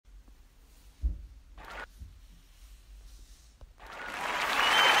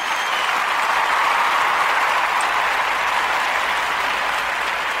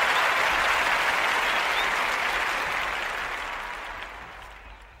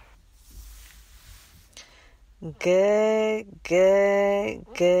Good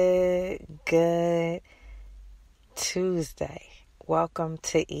Tuesday. Welcome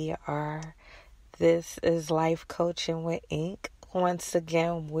to ER. This is Life Coaching with Ink. Once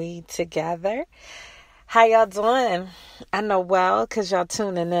again, we together. How y'all doing? I know well because y'all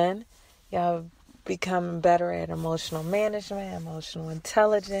tuning in. Y'all becoming better at emotional management, emotional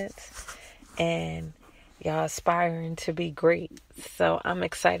intelligence, and y'all aspiring to be great. So I'm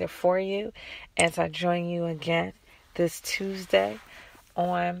excited for you as I join you again this Tuesday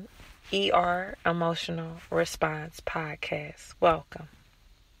on ER Emotional Response Podcast. Welcome.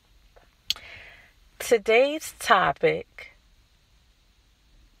 Today's topic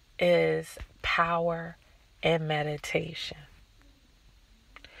is power and meditation.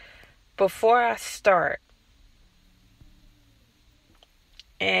 Before I start,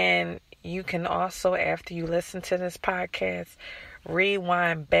 and you can also, after you listen to this podcast,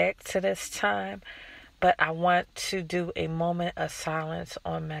 rewind back to this time. But I want to do a moment of silence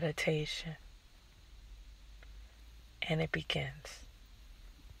on meditation. And it begins.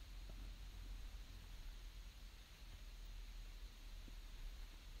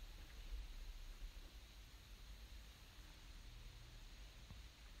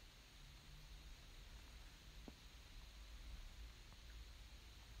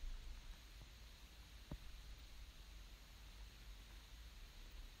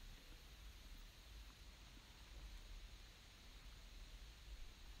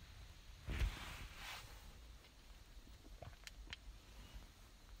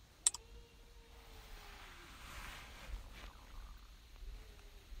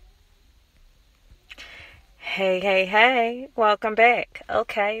 Hey, welcome back.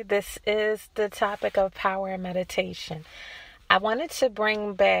 Okay, this is the topic of power and meditation. I wanted to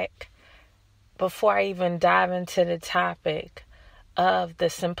bring back, before I even dive into the topic of the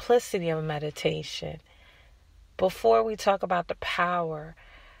simplicity of meditation, before we talk about the power,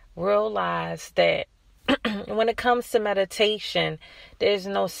 realize that when it comes to meditation, there's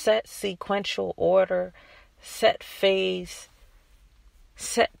no set sequential order, set phase,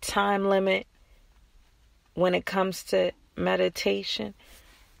 set time limit. When it comes to meditation,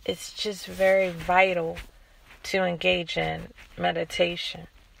 it's just very vital to engage in meditation.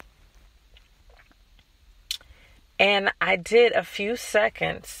 And I did a few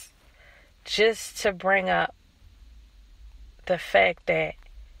seconds just to bring up the fact that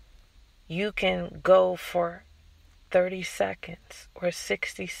you can go for 30 seconds or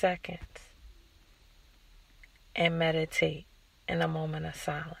 60 seconds and meditate in a moment of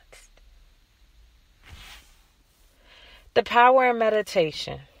silence. The power of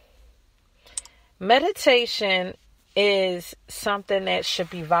meditation. Meditation is something that should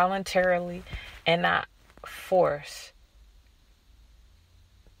be voluntarily and not forced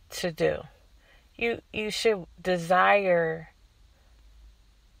to do. You should desire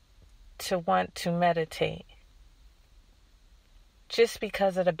to want to meditate just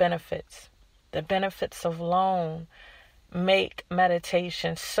because of the benefits. The benefits alone make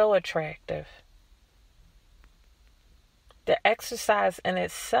meditation so attractive. The exercise in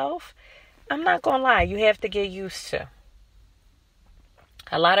itself, I'm not going to lie, you have to get used to.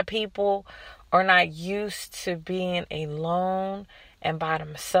 A lot of people are not used to being alone and by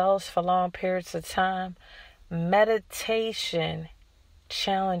themselves for long periods of time. Meditation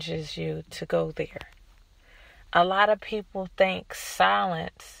challenges you to go there. A lot of people think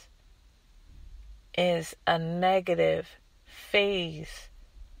silence is a negative phase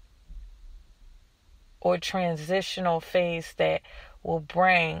or transitional phase that will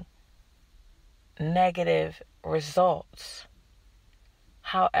bring negative results.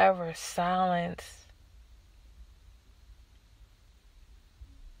 However, silence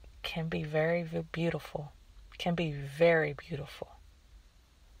can be very beautiful. Can be very beautiful.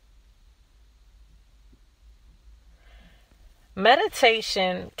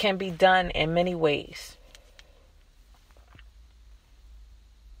 Meditation can be done in many ways.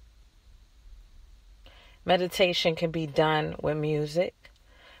 Meditation can be done with music.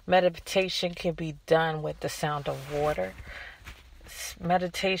 Meditation can be done with the sound of water.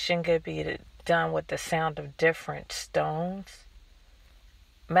 Meditation could be done with the sound of different stones.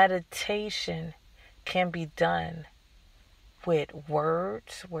 Meditation can be done with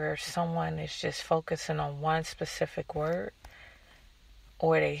words where someone is just focusing on one specific word,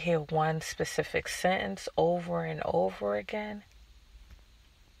 or they hear one specific sentence over and over again.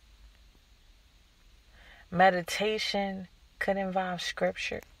 Meditation could involve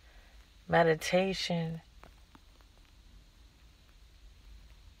scripture. Meditation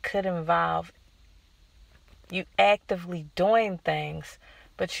could involve you actively doing things,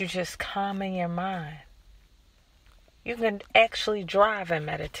 but you just calming your mind. You can actually drive and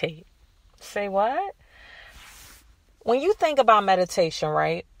meditate. Say what? When you think about meditation,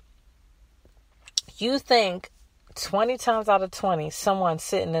 right? You think 20 times out of 20, someone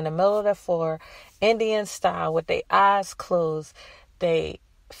sitting in the middle of the floor, Indian style, with their eyes closed, they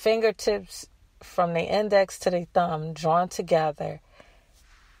fingertips from the index to the thumb drawn together,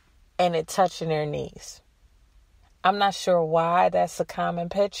 and it touching their knees. I'm not sure why that's a common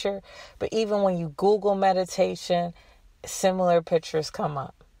picture, but even when you Google meditation, similar pictures come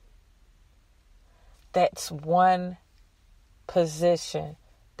up. That's one position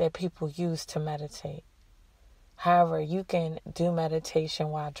that people use to meditate. However, you can do meditation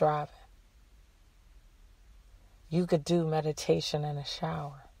while driving. You could do meditation in a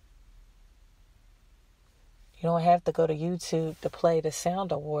shower. You don't have to go to YouTube to play the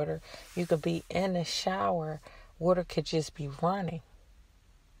sound of water. You could be in the shower. Water could just be running.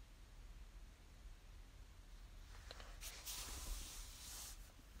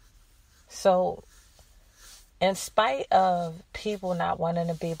 So, in spite of people not wanting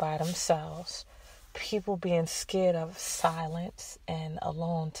to be by themselves, people being scared of silence and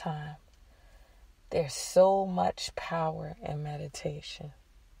alone time, there's so much power in meditation.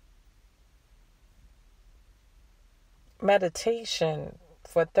 Meditation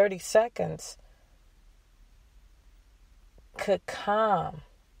for 30 seconds could calm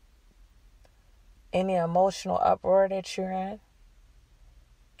any emotional uproar that you're in.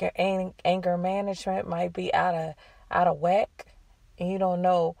 Your anger management might be out of whack, and you don't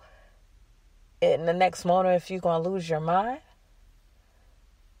know in the next moment if you're going to lose your mind.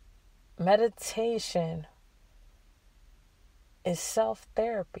 Meditation is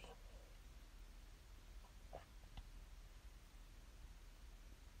self-therapy.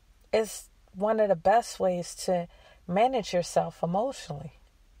 It's one of the best ways to manage yourself emotionally.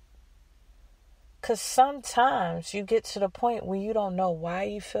 Because sometimes you get to the point where you don't know why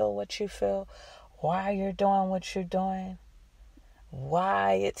you feel what you feel, why you're doing what you're doing,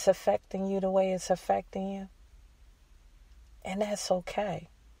 why it's affecting you the way it's affecting you. And that's okay.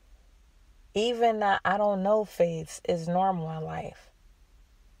 Even that I don't know phase is normal in life.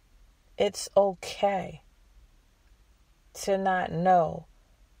 It's okay to not know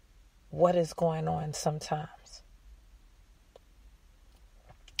what is going on sometimes.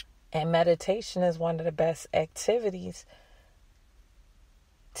 And meditation is one of the best activities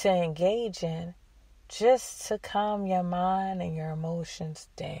to engage in, just to calm your mind and your emotions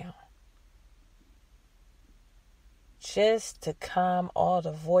down. Just to calm all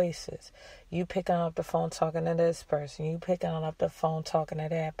the voices. You picking up the phone talking to this person. You picking up the phone talking to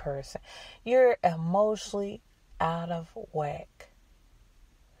that person. You're emotionally out of whack.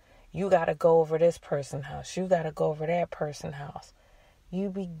 You got to go over this person's house. You got to go over that person's house. You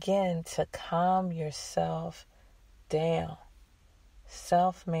begin to calm yourself down.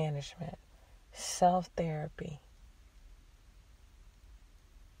 Self-management, self-therapy.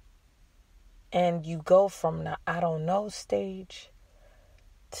 And you go from the I don't know stage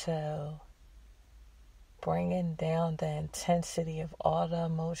to bringing down the intensity of all the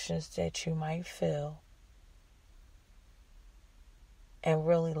emotions that you might feel and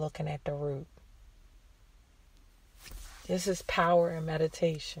really looking at the root. This is power in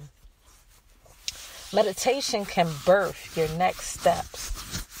meditation. Meditation can birth your next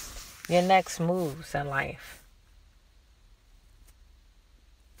steps, your next moves in life.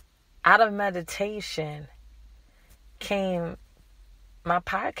 Out of meditation came my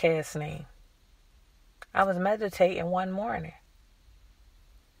podcast name. I was meditating one morning,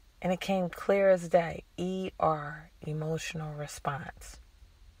 and it came clear as day. ER, emotional response.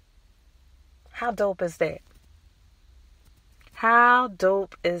 How dope is that? How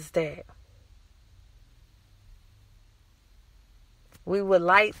dope is that? We would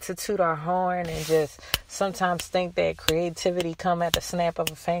like to toot our horn and just sometimes think that creativity come at the snap of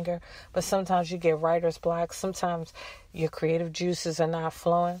a finger, but sometimes you get writer's block. Sometimes your creative juices are not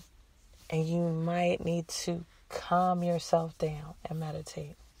flowing, and you might need to calm yourself down and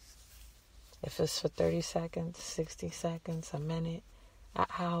meditate. If it's for 30 seconds, 60 seconds, a minute, an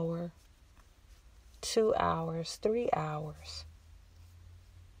hour, 2 hours, 3 hours.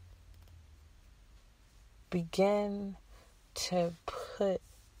 Begin to put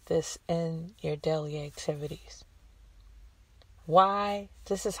this in your daily activities. Why?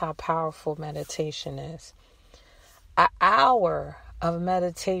 This is how powerful meditation is. An hour of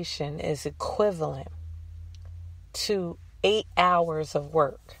meditation is equivalent to 8 hours of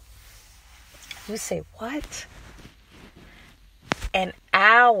work. You say, what? An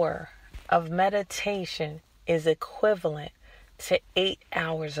hour of meditation is equivalent to 8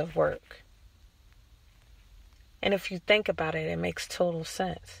 hours of work. And if you think about it, it makes total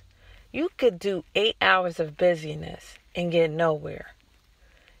sense. You could do 8 hours of busyness and get nowhere.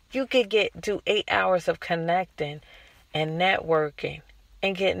 You could do 8 hours of connecting and networking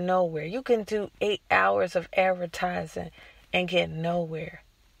and get nowhere. You can do 8 hours of advertising and get nowhere.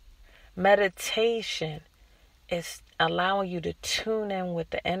 Meditation is allowing you to tune in with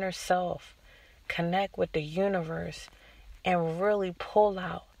the inner self, connect with the universe, and really pull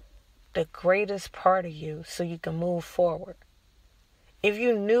out the greatest part of you so you can move forward. If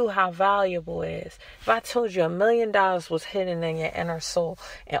you knew how valuable it is, if I told you $1 million was hidden in your inner soul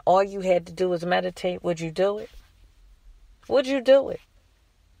and all you had to do was meditate, would you do it? Would you do it?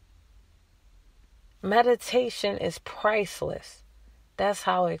 Meditation is priceless. That's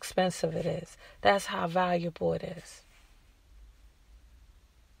how expensive it is. That's how valuable it is.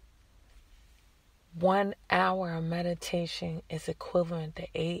 1 hour of meditation is equivalent to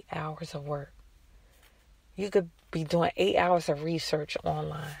 8 hours of work. You could be doing 8 hours of research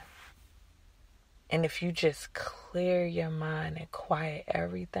online. And if you just clear your mind and quiet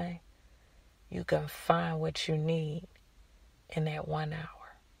everything, you can find what you need in that 1 hour.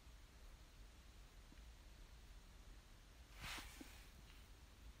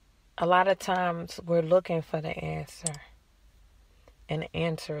 A lot of times we're looking for the answer, and the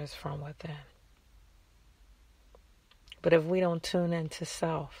answer is from within. But if we don't tune into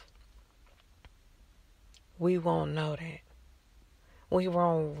self, we won't know that. We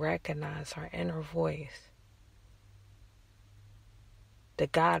won't recognize our inner voice, the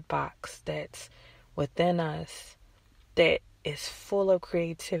God box that's within us that is full of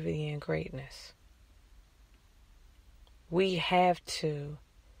creativity and greatness. We have to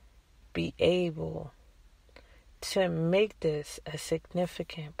be able to make this a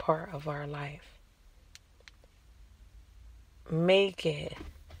significant part of our life. Make it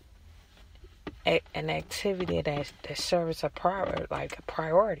an activity that serves a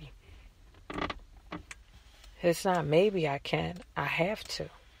priority. It's not maybe I can, I have to.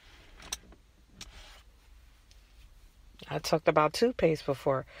 I talked about toothpaste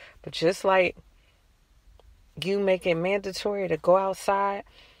before, but just like you make it mandatory to go outside,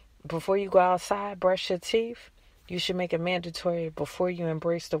 before you go outside, brush your teeth, you should make it mandatory before you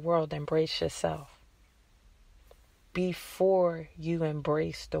embrace the world, embrace yourself. Before you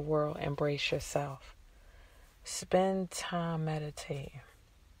embrace the world, embrace yourself. Spend time meditating.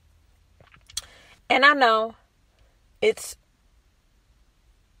 And I know it's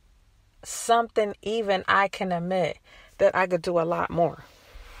something even I can admit that I could do a lot more.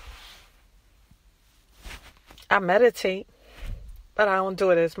 I meditate, but I don't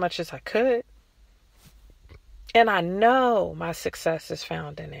do it as much as I could. And I know my success is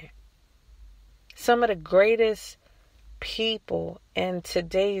found in it. Some of the greatest people in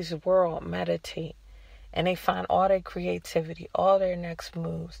today's world meditate, and they find all their creativity, all their next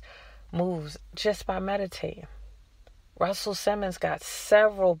moves just by meditating. Russell Simmons got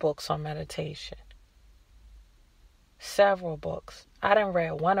several books on meditation. Several books. I done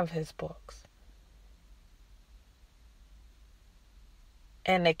read one of his books.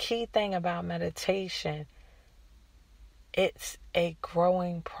 And the key thing about meditation, it's a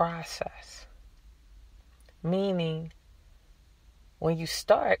growing process. Meaning, when you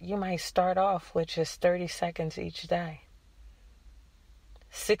start, you might start off with just 30 seconds each day.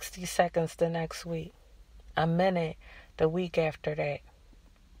 60 seconds the next week. A minute the week after that.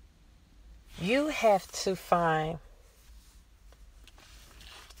 You have to find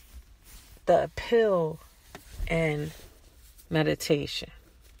the appeal in meditation.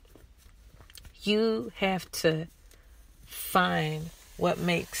 You have to find what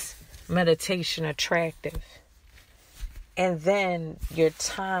makes meditation attractive. And then your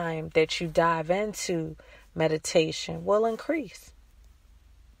time that you dive into meditation will increase.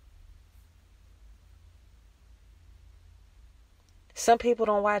 Some people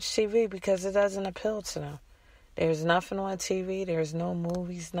don't watch TV because it doesn't appeal to them. There's nothing on TV. There's no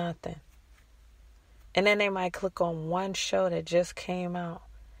movies, nothing. And then they might click on one show that just came out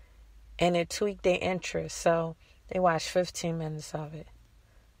and it tweaked their interest. So they watch 15 minutes of it.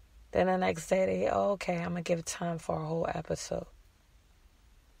 Then the next day okay, I'm going to give time for a whole episode.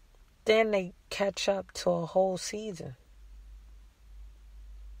 Then they catch up to a whole season.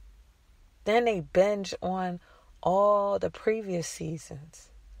 Then they binge on all the previous seasons.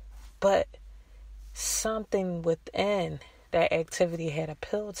 But something within that activity had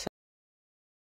appealed to